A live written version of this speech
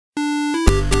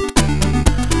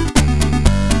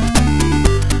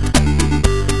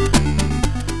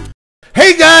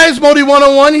Hey guys,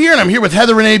 Modi101 here, and I'm here with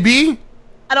Heather and AB.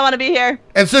 I don't want to be here.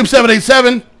 And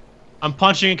SNOOP787. I'm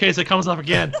punching in case it comes up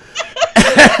again.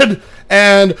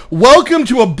 and welcome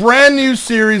to a brand new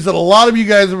series that a lot of you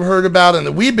guys have heard about and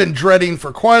that we've been dreading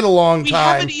for quite a long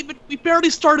time. We barely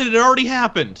started, it already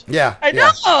happened. Yeah. I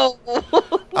know.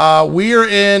 We are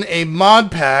in a mod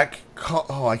pack.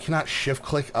 Oh, I cannot shift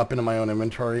click up into my own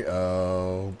inventory.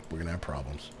 Oh, we're going to have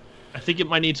problems. I think it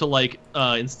might need to, like,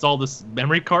 install this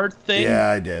memory card thing. Yeah,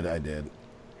 I did.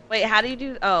 Wait, how do you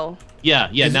do? Oh. Yeah.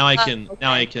 Now I can. Okay.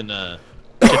 Now I can.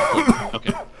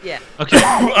 Okay. Yeah. Okay.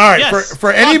 All right. Yes,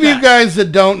 for any of you guys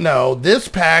that don't know, this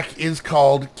pack is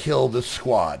called Kill the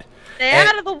Squad. Stay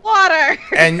out of the water.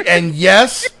 and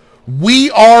yes, we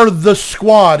are the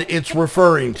squad it's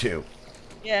referring to.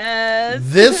 Yes.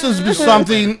 This is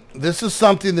something. This is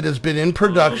something that has been in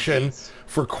production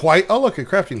for quite. Oh, look, a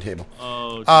crafting table. Oh.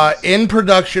 In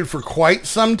production for quite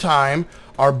some time.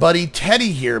 Our buddy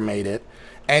Teddy here made it,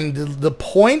 and the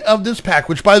point of this pack,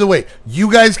 which by the way,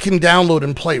 you guys can download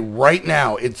and play right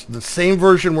now. It's the same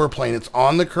version we're playing. It's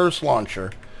on the Curse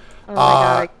launcher. Oh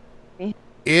my God.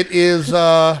 It is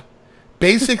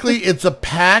basically it's a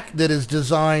pack that is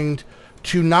designed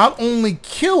to not only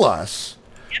kill us,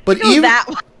 but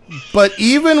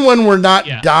even when we're not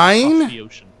dying,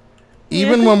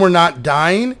 when we're not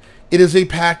dying, it is a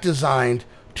pack designed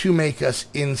to make us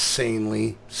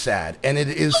insanely sad. And it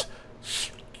is,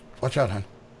 watch out, hon.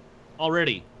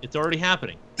 It's already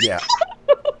happening. Yeah.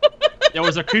 There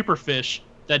was a creeper fish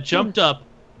that jumped up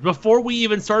before we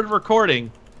even started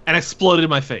recording and exploded in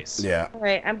my face. Yeah. All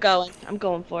right, I'm going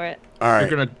for it. All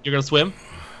right. You're gonna swim?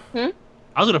 Hmm?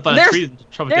 I was gonna find a tree and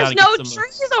shove it down. There's no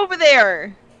trees over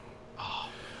there.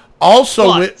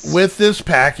 Also, with this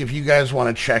pack, if you guys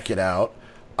want to check it out,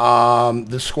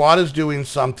 the squad is doing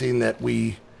something that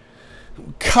we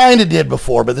kind of did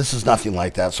before, but this is nothing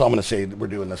like that. So I'm going to say we're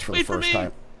doing this for the first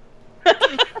time.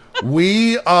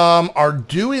 We are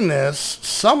doing this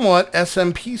somewhat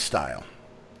SMP style.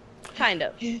 Kind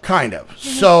of. Kind of.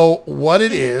 So what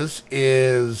it is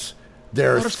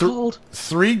there are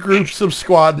three groups of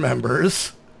squad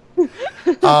members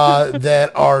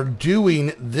that are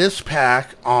doing this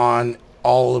pack on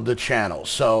all of the channels.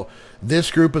 So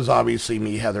this group is obviously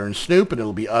me, Heather, and Snoop, and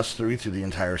it'll be us three through the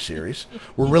entire series.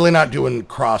 We're really not doing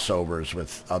crossovers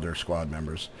with other squad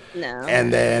members. No.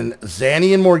 And then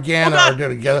Zanny and Morgana are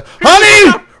doing it together.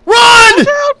 Honey, run!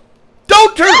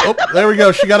 Don't turn. Oh, there we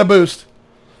go. She got a boost.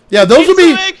 Yeah, those will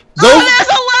be. Those... Oh, there's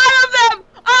a lot of them.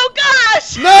 Oh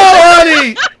gosh. No,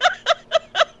 honey.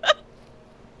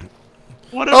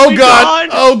 What have we done?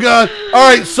 Oh God. All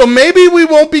right, so maybe we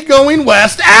won't be going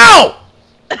west. Ow!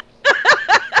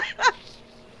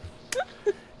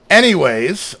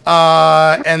 Anyways,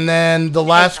 and then the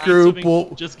last group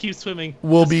will just keep swimming.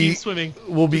 Keep swimming.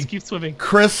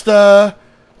 Krista,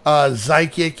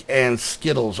 Zykic, and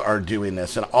Skittles are doing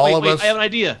this, and all of us. I have an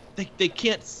idea. They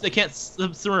can't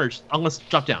submerge. I'm gonna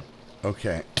drop down.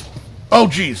 Okay. Oh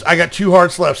geez, I got 2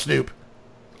 hearts left, Snoop.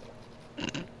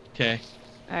 Okay.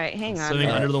 All right, hang on. Swimming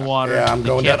under the water. Yeah, I'm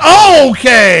going down.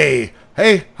 Okay.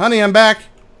 Hey, honey, I'm back.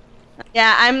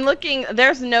 Yeah, I'm looking.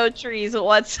 There's no trees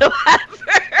whatsoever.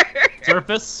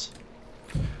 Surface.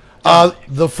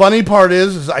 The funny part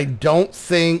is I don't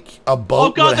think a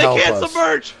boat would help us. Oh God, they can't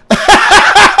submerge.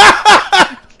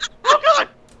 Oh God.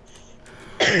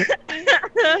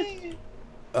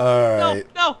 All right.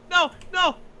 No,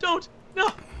 don't,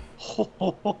 no.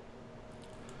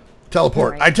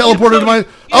 Teleport. Right. I teleported to my.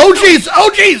 Oh jeez.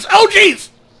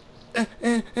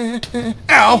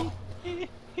 Ow.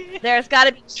 There's got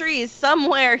to be trees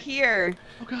somewhere here.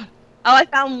 Oh God. Oh, I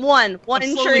found one I'm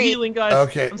slowly tree. healing, guys.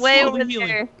 Okay. I'm Way slowly over healing.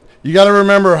 there. You got to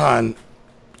remember, hon.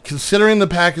 Considering the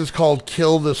pack is called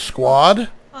Kill the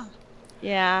Squad.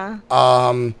 Yeah.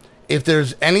 If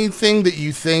there's anything that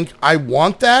you think I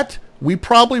want that, we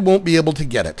probably won't be able to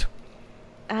get it.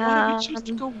 Why did we choose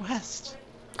to go west?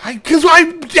 Because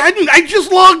I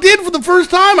just logged in for the first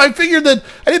time. I figured that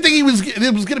I didn't think it was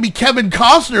going to be Kevin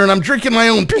Costner, and I'm drinking my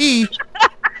own pee.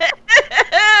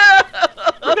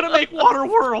 We're gonna make Water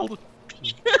World.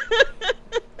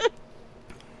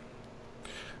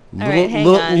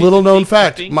 Little known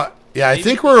fact. I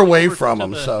think we're away from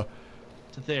them. So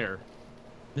to there,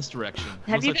 this direction.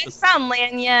 Have you guys found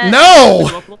land yet?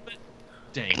 No.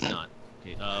 Dang, not.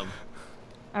 Okay, all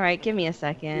right, give me a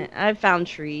second. I found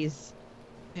trees.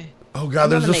 Oh God,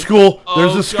 there's a school.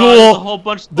 There's a school. There's a whole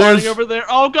bunch spawning over there.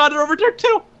 Oh God, they're over there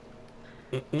too.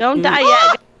 Don't die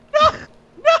yet. No.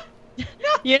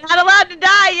 You're not allowed to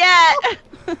die yet.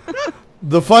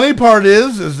 The funny part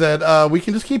is that we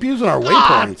can just keep using our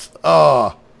waypoints.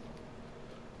 Oh.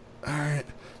 All right.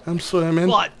 I'm swimming.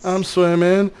 What? I'm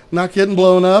swimming. Not getting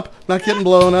blown up. Not getting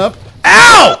blown up.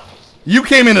 Ow! You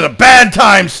came in at a bad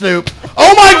time, Snoop.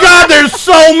 Oh my God, there's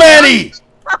so many!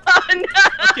 Oh,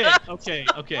 no.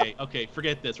 Okay.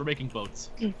 Forget this. We're making boats.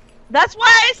 That's why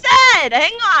I said,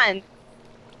 hang on.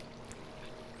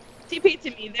 TP to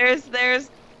me.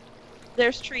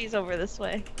 There's trees over this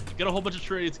way. Get a whole bunch of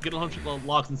trees, get a bunch of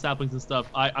logs and saplings and stuff.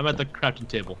 I'm at the crafting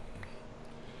table.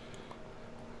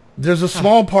 There's a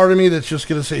small part of me that's just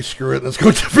gonna say screw it and let's go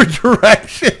a different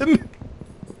direction.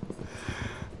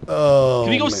 Oh.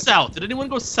 Can we go south? Did anyone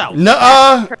go south? No.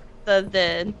 How How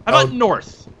about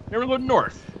north? Everyone go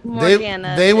north.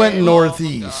 They went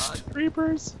northeast.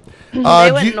 Creepers.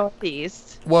 They went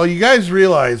northeast. Well, you guys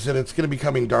realize that it's gonna be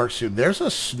coming dark soon. There's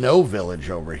a snow village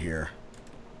over here.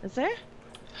 Is there?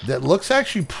 That looks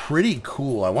actually pretty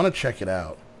cool. I want to check it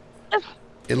out.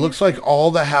 It looks like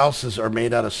all the houses are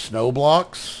made out of snow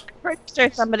blocks. Pretty sure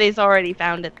somebody's already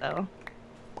found it though.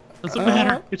 Doesn't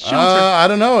matter. It's shelter. I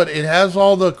don't know. It has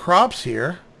all the crops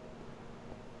here.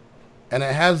 And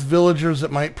it has villagers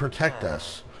that might protect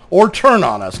us. Or turn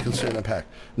on us, considering the pack.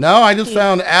 No, I just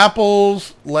found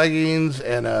apples, leggings,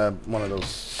 and one of those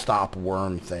stop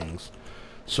worm things.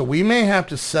 So we may have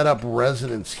to set up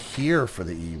residence here for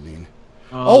the evening.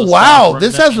 Oh wow!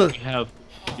 This has a... have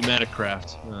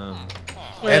Humaticraft.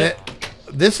 And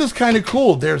this is kind of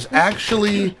cool. There's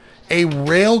actually a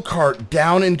rail cart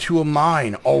down into a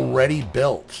mine already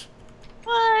built.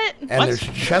 What? And there's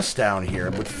chests down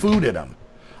here with food in them.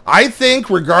 I think,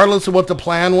 regardless of what the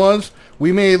plan was,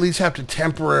 we may at least have to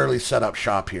temporarily set up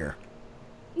shop here.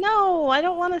 No, I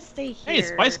don't want to stay here. Hey, it's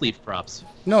spice leaf crops.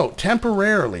 No,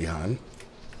 temporarily, hon.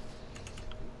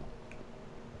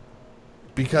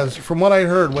 Because from what I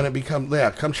heard, when it becomes... Yeah,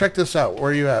 come check this out.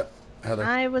 Where are you at, Heather?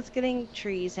 I was getting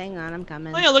trees. Hang on, I'm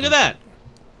coming. Oh yeah, look at that.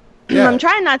 Yeah. I'm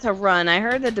trying not to run. I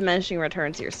heard the diminishing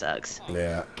returns here sucks.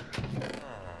 Yeah.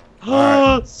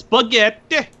 Right.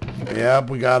 Spaghetti. Yep,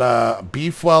 we got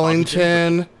beef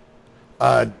Wellington,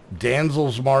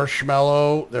 Danzel's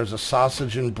marshmallow. There's a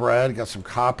sausage and bread. Got some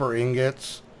copper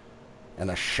ingots,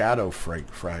 and a shadow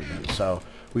fragment. So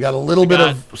we got a little bit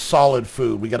of solid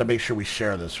food. We got to make sure we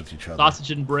share this with each other.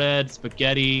 Sausage and bread,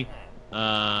 spaghetti.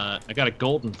 I got a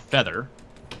golden feather,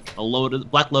 a lotus,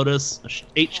 black lotus,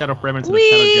 8 shadow fragments, and a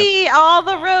shadow gem. All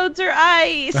the roads are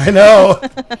ice. I know.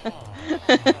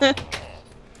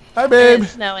 Hi, babe.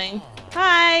 It's snowing.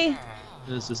 Hi.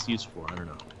 What is this used for? I don't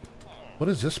know. What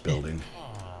is this building?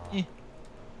 I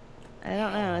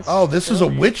don't know. Oh, this is a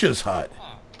witch's hut.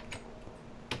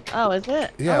 Oh, is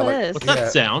it? Yeah. Oh, Like, it is. What's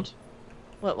that sound?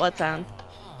 What sound?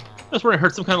 That's where I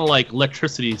heard some kind of like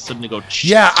electricity suddenly go.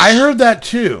 Yeah, I heard that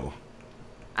too.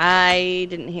 I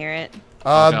didn't hear it.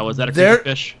 Was that a creepy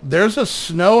fish? There's a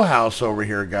snow house over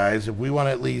here, guys. If we want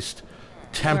to at least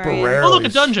temporarily... Oh, look, a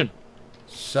dungeon.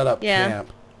 Set up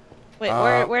camp. Wait,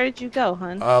 where did you go,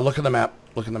 hon? Look at the map.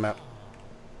 Look at the map.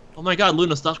 Oh my God,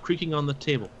 Luna, stop creaking on the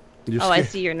table. I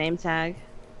see your name tag.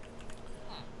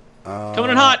 Coming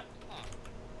in hot.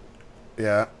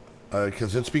 Yeah,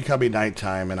 because it's becoming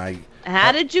nighttime, and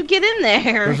How did you get in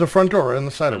there? There's a front door on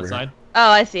the side over here. Oh,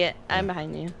 I see it. I'm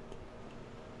behind you.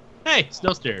 Hey,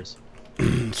 snow stairs.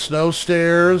 Snow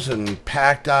stairs and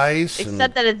packed ice.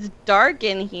 Except that it's dark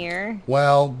in here.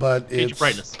 Well, but Change it's...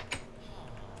 brightness.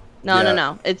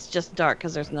 No. It's just dark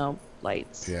because there's no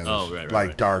lights. Yeah, right.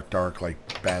 Like dark,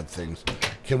 like bad things.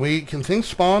 Can things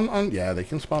spawn on... Yeah, they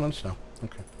can spawn on snow.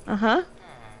 Okay. Uh-huh.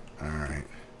 All right.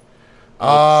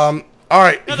 All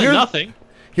right. Nothing.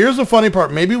 Here's the funny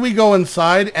part. Maybe we go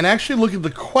inside and actually look at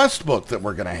the quest book that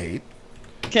we're going to hate.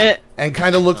 Okay. And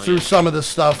kind of look through some of the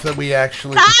stuff that we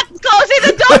actually... Stop closing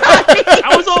the door!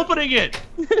 I was opening it!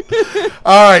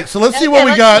 All right, so let's see what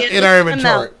we got in our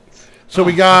inventory. So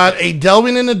we got a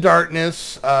Delving into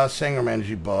Darkness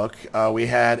Sangomanji book. We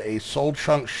had a Soul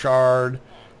Chunk Shard.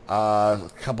 A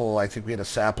couple, I think we had a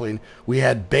sapling. We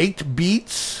had Baked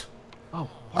Beets.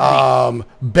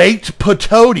 Baked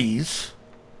Patoties.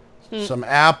 Some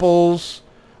apples.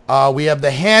 We have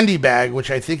the handy bag, which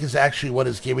I think is actually what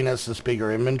is giving us this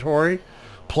bigger inventory.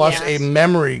 Plus a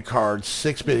memory card,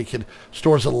 6-bit. It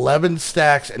stores 11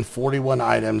 stacks and 41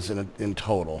 items in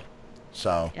total.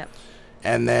 So,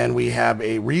 and then we have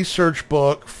a research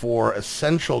book for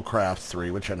Essential Craft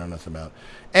 3, which I know nothing about.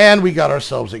 And we got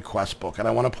ourselves a quest book. And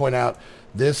I want to point out,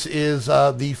 this is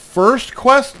the first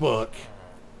quest book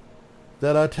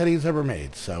that Teddy's ever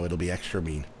made. So it'll be extra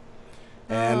mean.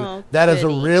 And that is a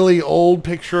really old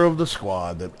picture of the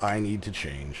squad that I need to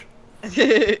change.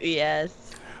 Yes.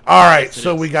 All right,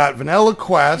 so we got Vanilla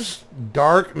Quest,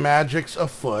 Dark Magics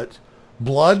Afoot,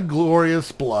 Blood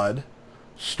Glorious Blood,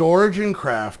 Storage and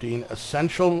Crafting,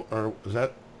 Essential, or is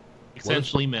that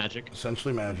Essentially magic.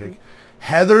 Essentially magic.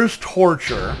 Heather's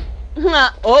torture.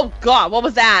 Oh God, what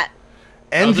was that?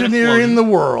 Engineering the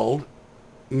world.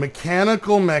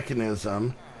 Mechanical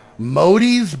mechanism.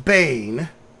 Modi's bane.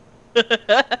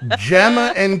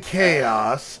 Gemma and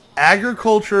chaos.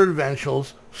 Agriculture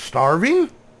adventures.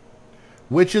 Starving.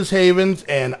 Witches havens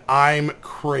and I'm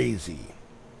crazy.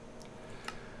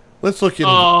 Let's look at.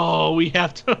 Oh, we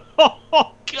have to.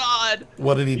 Oh God!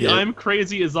 What did he do? I'm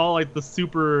crazy is all like the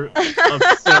super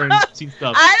absurd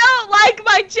stuff. I don't like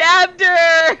my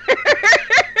chapter.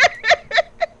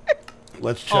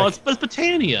 Let's check. Oh, it's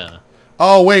Botania.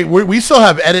 Oh wait, we still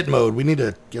have edit mode. We need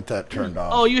to get that turned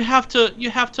off. Oh, you have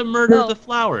to murder the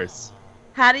flowers.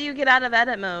 How do you get out of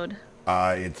edit mode?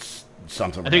 It's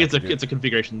something. I think it's a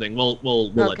configuration thing. We'll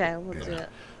okay, we'll do it.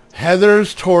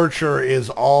 Heather's torture is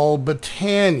all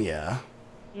Botania.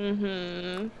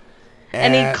 Mm-hmm.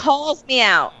 And he calls me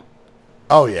out.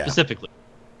 Oh yeah. Specifically.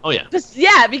 Oh yeah.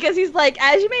 Yeah, because he's like,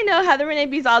 as you may know, Heather Renee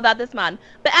B's all about this mod.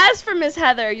 But as for Miss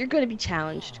Heather, you're going to be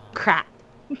challenged. Crap.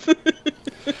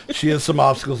 She has some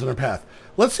obstacles in her path.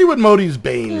 Let's see what Modi's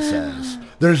Bane says.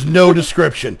 There's no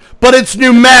description, but it's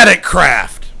pneumatic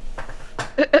craft.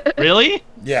 Really?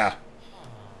 Yeah.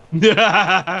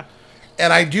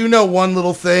 And I do know one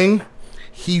little thing.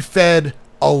 He fed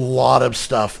a lot of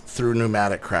stuff through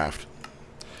pneumatic craft.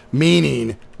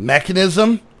 Meaning,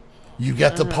 mechanism, you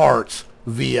get the parts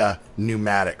via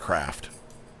pneumatic craft.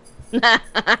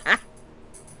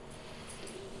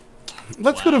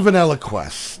 Let's go to Vanilla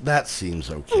Quest. That seems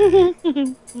okay.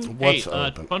 What's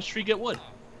open? Punch Tree, get wood.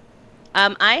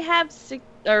 I have 6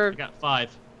 or I got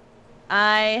 5.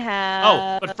 I have.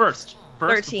 Oh, but first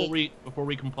 13. before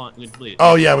we complete.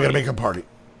 Oh yeah, we gotta make a party.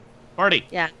 Party.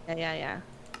 Yeah.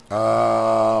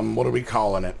 What are we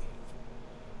calling it?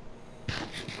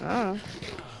 Oh.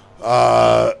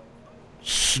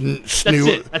 That's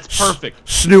it. That's perfect.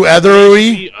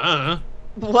 Snoo-ethery.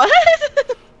 What?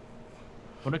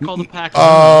 What do I call the pack?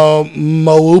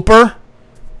 Mooper.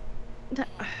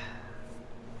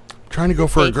 Trying to go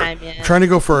for a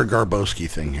Garbowski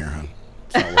thing here, hon.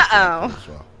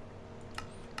 Oh.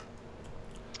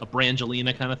 A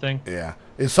Brangelina kind of thing. Yeah.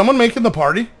 Is someone making the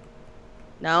party?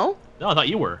 No. No, I thought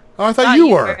you were. Oh, I thought you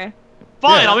were.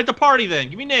 Fine, Yeah. I'll make the party then.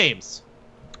 Give me names.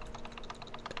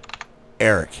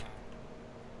 Eric.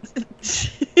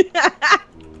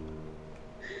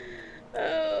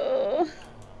 Oh.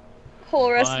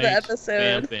 Whole rest of the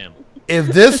episode. Bam, bam. If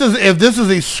this is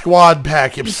a squad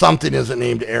pack, if something isn't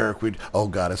named Eric, we'd. Oh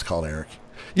God, it's called Eric.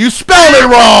 You spelled it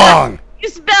wrong. You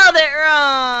spelled it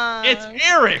wrong. It's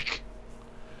Eric.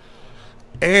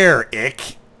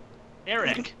 Eric.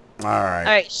 Eric. All right.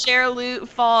 All right. Share loot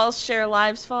false. Share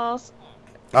lives false.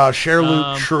 Share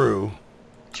loot true.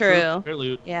 True. Share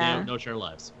loot. Yeah. No share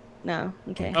lives. No.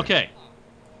 Okay. Okay.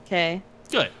 Okay.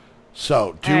 Good.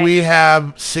 So, do we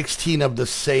have 16 of the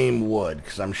same wood?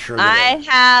 Because I'm sure I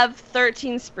have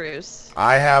 13 spruce.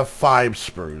 I have 5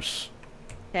 spruce.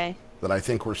 Okay. That I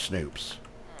think were Snoop's.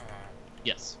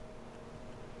 Yes.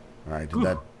 All right.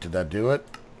 Did that do it?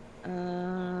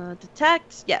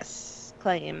 Detect. Yes.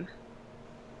 Claim.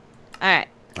 All right.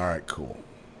 All right. Cool.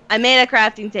 I made a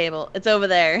crafting table. It's over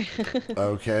there.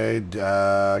 Okay.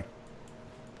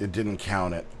 It didn't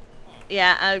count it.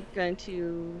 Yeah, I'm going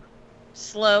to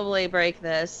slowly break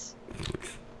this.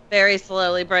 Very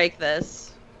slowly break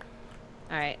this.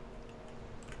 Alright.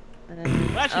 I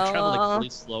actually travel like really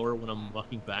slower when I'm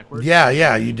walking backwards.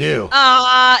 Yeah, you do.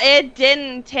 It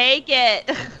didn't take it.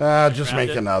 Just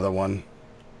make another one.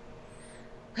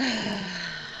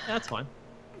 That's fine.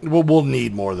 We'll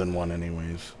need more than one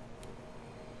anyways.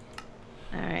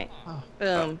 Alright.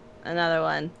 Boom. Another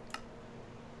one.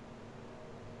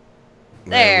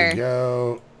 There we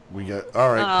go. We got.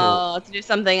 All right. Cool. Oh, to do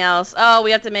something else. Oh, we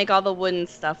have to make all the wooden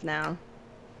stuff now.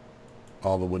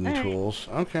 All the wooden tools.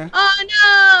 Okay. Oh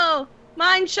no!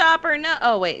 Mine shopper. No.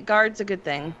 Oh wait, guard's a good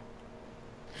thing.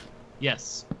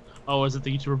 Yes. Oh, is it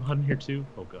the YouTuber mod in here too?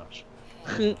 Oh gosh.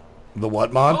 The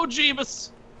what mod? Oh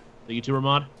Jeebus. The YouTuber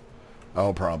mod.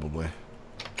 Oh, probably.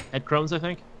 Head crumbs, I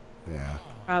think. Yeah.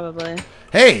 Probably.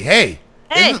 Hey. Hey,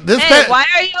 why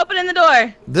are you opening the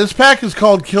door? This pack is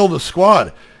called Kill the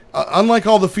Squad. Unlike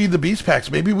all the Feed the Beast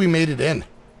packs, maybe we made it in.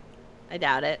 I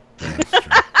doubt it.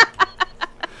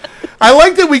 I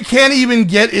like that we can't even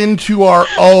get into our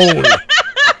own.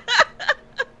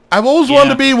 I've always wanted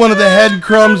to be one of the Head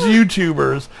Crumbs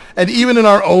YouTubers, and even in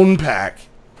our own pack.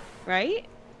 Right?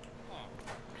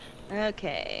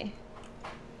 Okay.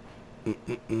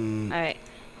 Alright.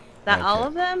 Is that all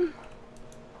of them?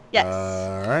 Yes.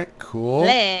 Alright, cool.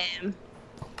 Claim.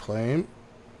 Claim.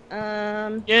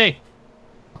 Yay.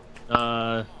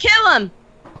 Kill him!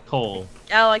 coal.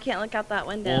 Oh, I can't look out that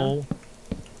window. Coal.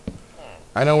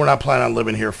 I know we're not planning on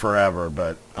living here forever,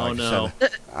 but Oh like no! I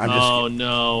said, I'm just. Oh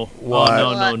no! What?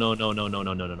 Oh no!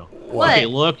 What? Okay,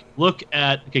 look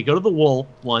at. Okay, go to the wool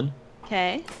one.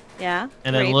 Okay. Yeah.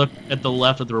 And then look at the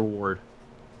left of the reward.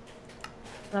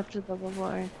 Left of the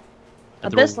reward.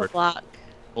 At the Abyssal reward. block.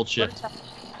 Hold shift.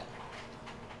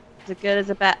 Is it good as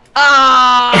a bad?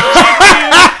 Oh!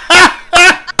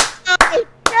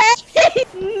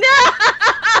 No!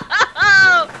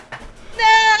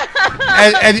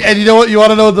 And you know what? You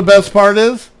want to know what the best part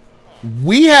is?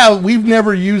 We've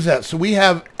never used that, so we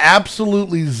have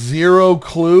absolutely zero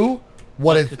clue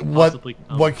what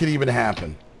could even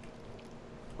happen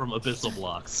from abyssal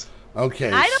blocks.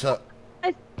 Okay,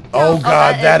 oh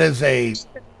god, that is a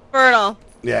infernal.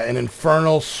 Yeah, an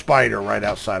infernal spider right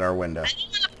outside our window.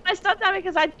 I stopped that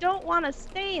because I don't want to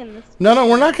stay in this. No,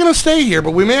 we're not going to stay here,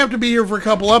 but we may have to be here for a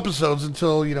couple episodes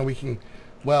until we can.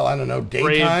 Well, I don't know,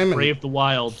 daytime. Brave the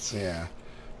wilds. Yeah.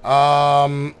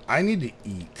 I need to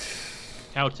eat.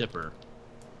 Cow tipper.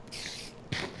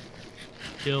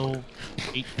 Kill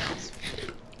 8 cows.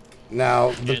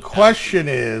 Now, the question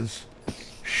is,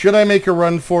 should I make a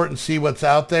run for it and see what's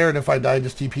out there, and if I die,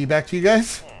 just TP back to you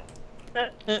guys?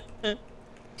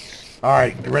 All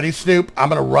right, you ready, Snoop? I'm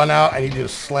going to run out. I need you to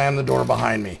slam the door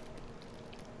behind me.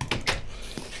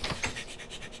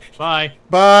 Bye.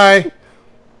 Bye.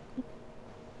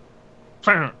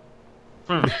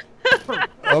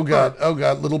 Oh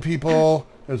god, little people.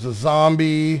 There's a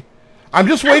zombie. I'm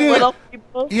just waiting. Little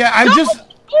people. Yeah, I'm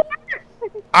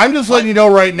just letting you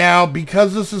know right now,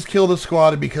 because this has killed a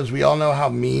squad and because we all know how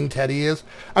mean Teddy is,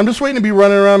 I'm just waiting to be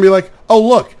running around and be like, oh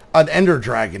look, an ender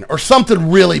dragon or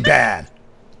something really bad.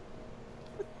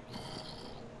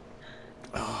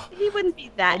 He wouldn't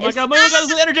be that. Oh my god,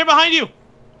 there's an ender dragon behind you!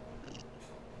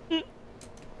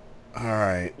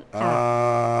 Alright,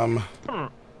 I'm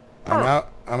out.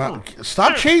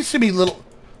 Stop chasing me, little...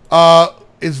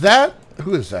 is that...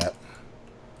 Who is that?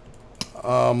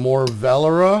 More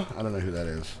Velera? I don't know who that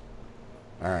is.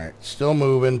 Alright, still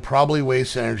moving. Probably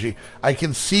waste energy. I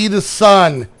can see the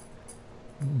sun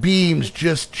beams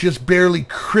just barely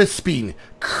crisping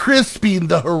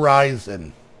the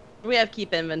horizon. We have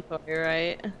keep inventory,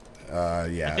 right?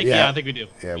 Yeah. I think we do.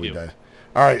 Yeah, we did.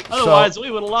 Alright, otherwise,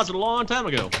 we would have lost it a long time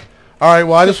ago. Alright,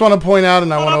 well, I just want to point out,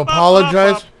 and I want to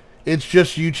apologize. It's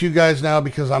just you two guys now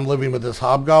because I'm living with this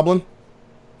hobgoblin.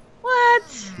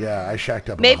 What? Yeah, I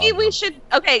shacked up. Maybe we should...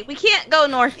 Okay, we can't go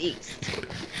northeast.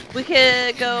 We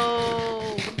could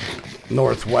go...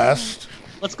 northwest.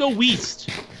 Let's go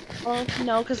west. Oh,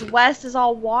 no, because west is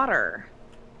all water.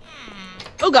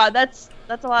 Oh god, that's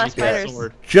a lot of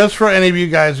spiders. Just for any of you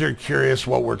guys who are curious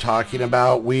what we're talking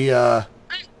about, what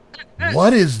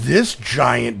is this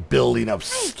giant building of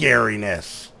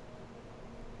scariness?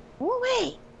 Oh,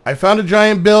 wait. I found a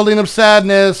giant building of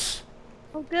sadness.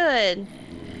 Oh, good.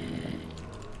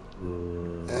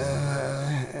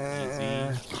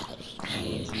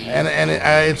 And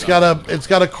it's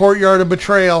got a courtyard of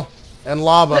betrayal and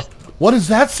lava. What is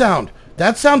that sound?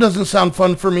 That sound doesn't sound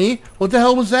fun for me. What the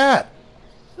hell was that?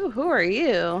 Ooh, who are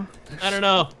you? I don't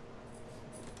know.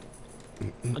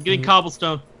 I'm getting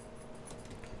cobblestone.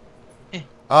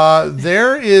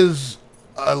 There is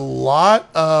a lot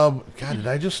of... God, did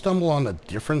I just stumble on a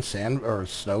different sand or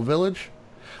snow village?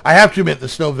 I have to admit, the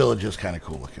snow village is kind of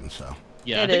cool looking, so...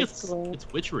 Yeah, I think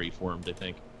it's witchery formed, I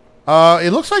think.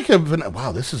 It looks like a...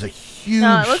 Wow, this is a huge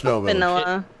snow village.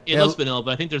 Vanilla. It looks vanilla,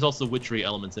 but I think there's also witchery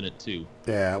elements in it, too.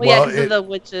 Yeah, well yeah, because of the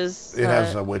witches. It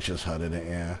has a witch's hut in it,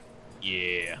 yeah.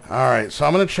 Yeah. All right, so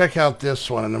I'm going to check out this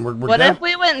one, and then we're What if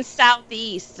we went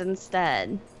southeast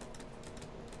instead?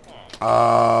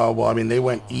 Well, I mean, they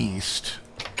went east.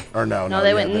 Or no,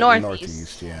 they went northeast.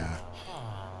 Northeast, yeah.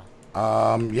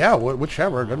 Yeah,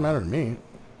 whichever. It doesn't matter to me.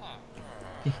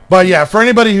 But yeah, for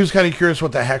anybody who's kind of curious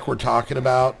what the heck we're talking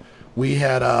about, we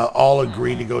had all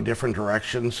agreed to go different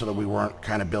directions so that we weren't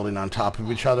kind of building on top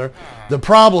of each other. The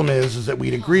problem is that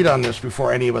we'd agreed on this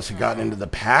before any of us had gotten into the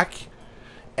pack,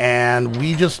 and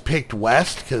we just picked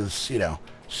west because,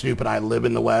 Snoop and I live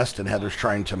in the west, and Heather's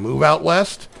trying to move out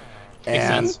west.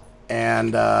 And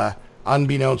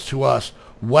unbeknownst to us,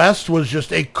 west was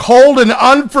just a cold and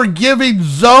unforgiving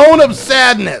zone of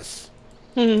sadness.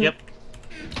 Yep.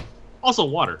 Also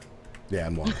water. Yeah,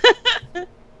 and water.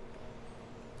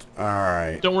 All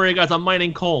right. Don't worry, guys. I'm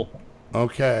mining coal.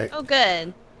 Okay. Oh,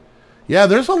 good. Yeah,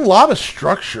 there's a lot of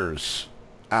structures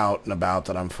out and about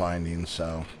that I'm finding,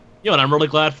 so... You know what I'm really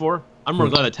glad for? I'm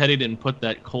really glad that Teddy didn't put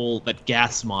that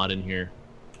gas mod in here.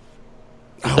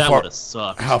 That would have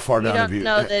sucked. How far down have you...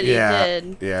 know that he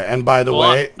did. Yeah, and by the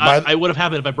way... I would have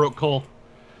happened if I broke coal.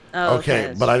 Oh,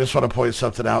 okay, but I just want to point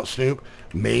something out, Snoop.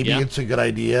 Maybe it's a good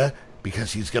idea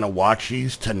because he's going to watch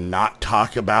these to not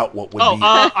talk about what would be...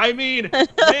 I mean,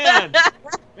 man,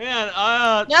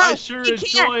 I sure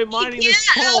enjoy mining this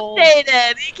coal. He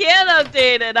can't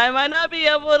update it. I might not be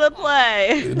able to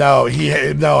play. No,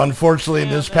 unfortunately in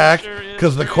this pack,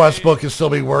 because the quest book is still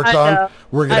being worked on,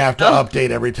 we're going to have to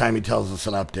update every time he tells us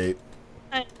an update.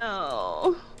 I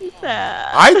know.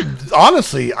 Sad.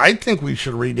 I think we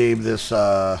should rename this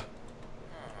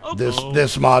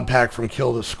this mod pack from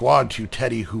Kill the Squad to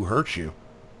Teddy Who Hurt You.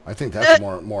 I think that's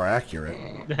more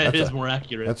accurate. That is more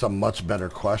accurate. That's a much better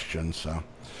question. So,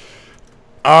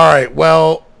 all right.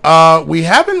 Well, we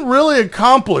haven't really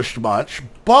accomplished much,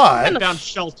 but found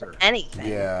shelter. Anything.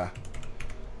 Yeah.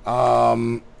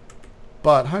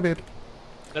 But hi, babe.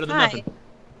 Better than nothing.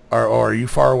 Or are you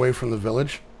far away from the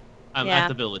village? I'm at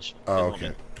the village. Oh,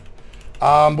 okay.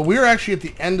 But we are actually at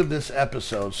the end of this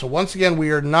episode. So once again,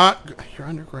 we are not... You're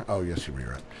underground? Oh, yes, you're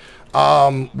right.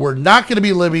 We're not going to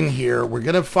be living here. We're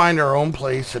going to find our own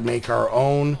place and make our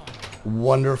own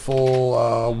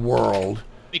wonderful world.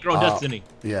 Make our own destiny.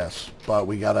 Yes, but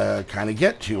we got to kind of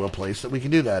get to a place that we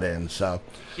can do that in. So,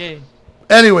 yay.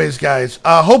 Anyways, guys,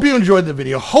 hope you enjoyed the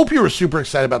video. Hope you were super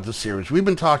excited about this series. We've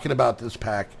been talking about this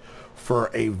pack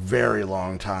for a very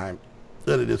long time.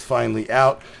 That it is finally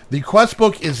out. The quest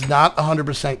book is not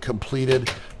 100%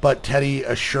 completed, but Teddy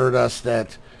assured us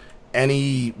that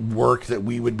any work that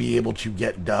we would be able to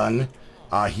get done,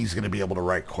 he's going to be able to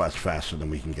write quests faster than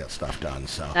we can get stuff done.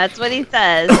 So that's what he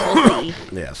says. We'll see.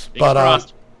 Yes,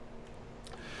 but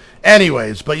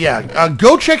anyways, but yeah,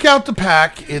 go check out the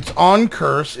pack. It's on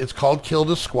Curse. It's called Kill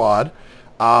the Squad.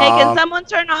 Hey, can someone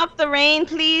turn off the rain,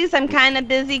 please? I'm kind of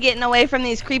busy getting away from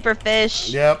these creeper fish.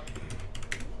 Yep.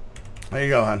 There you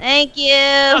go, hon. Thank you.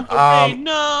 Okay,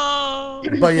 no.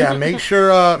 But yeah, make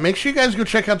sure you guys go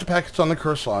check out the packets on the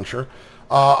Curse Launcher.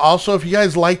 Also, if you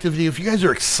guys liked the video, if you guys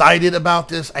are excited about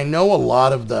this, I know a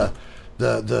lot of the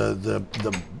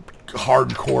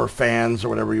hardcore fans or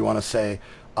whatever you want to say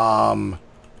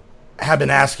have been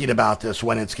asking about this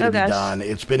when it's going to be done.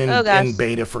 It's been in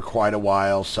beta for quite a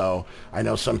while, so I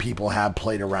know some people have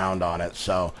played around on it.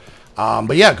 So.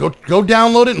 But yeah, go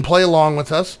download it and play along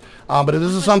with us. But if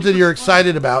this is something you're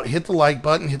excited about, hit the like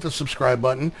button, hit the subscribe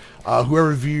button.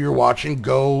 Whoever view you're watching,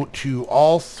 go to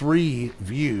all 3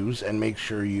 views and make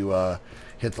sure you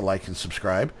hit the like and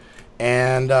subscribe.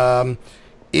 And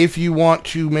if you want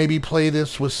to maybe play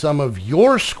this with some of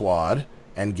your squad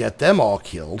and get them all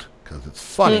killed, because it's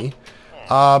funny,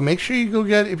 make sure you go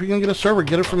if you're going to get a server,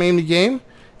 get it from Aim to Game.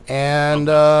 And...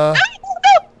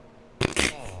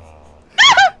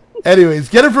 anyways,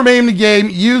 get it from Aim to Game.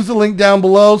 Use the link down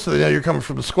below so they know you're coming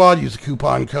from the squad. Use the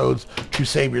coupon codes to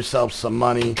save yourself some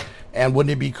money. And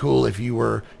wouldn't it be cool if you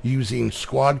were using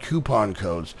squad coupon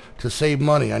codes to save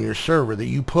money on your server that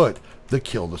you put the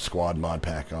Kill the Squad mod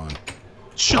pack on?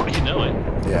 Sure, you know it.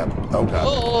 Yeah. Oh,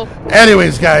 God.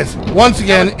 Anyways, guys, once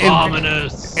again,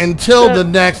 until the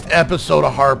next episode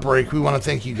of Heartbreak, we want to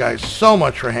thank you guys so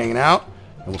much for hanging out.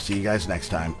 And we'll see you guys next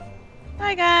time.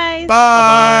 Bye, guys.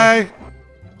 Bye. Bye-bye.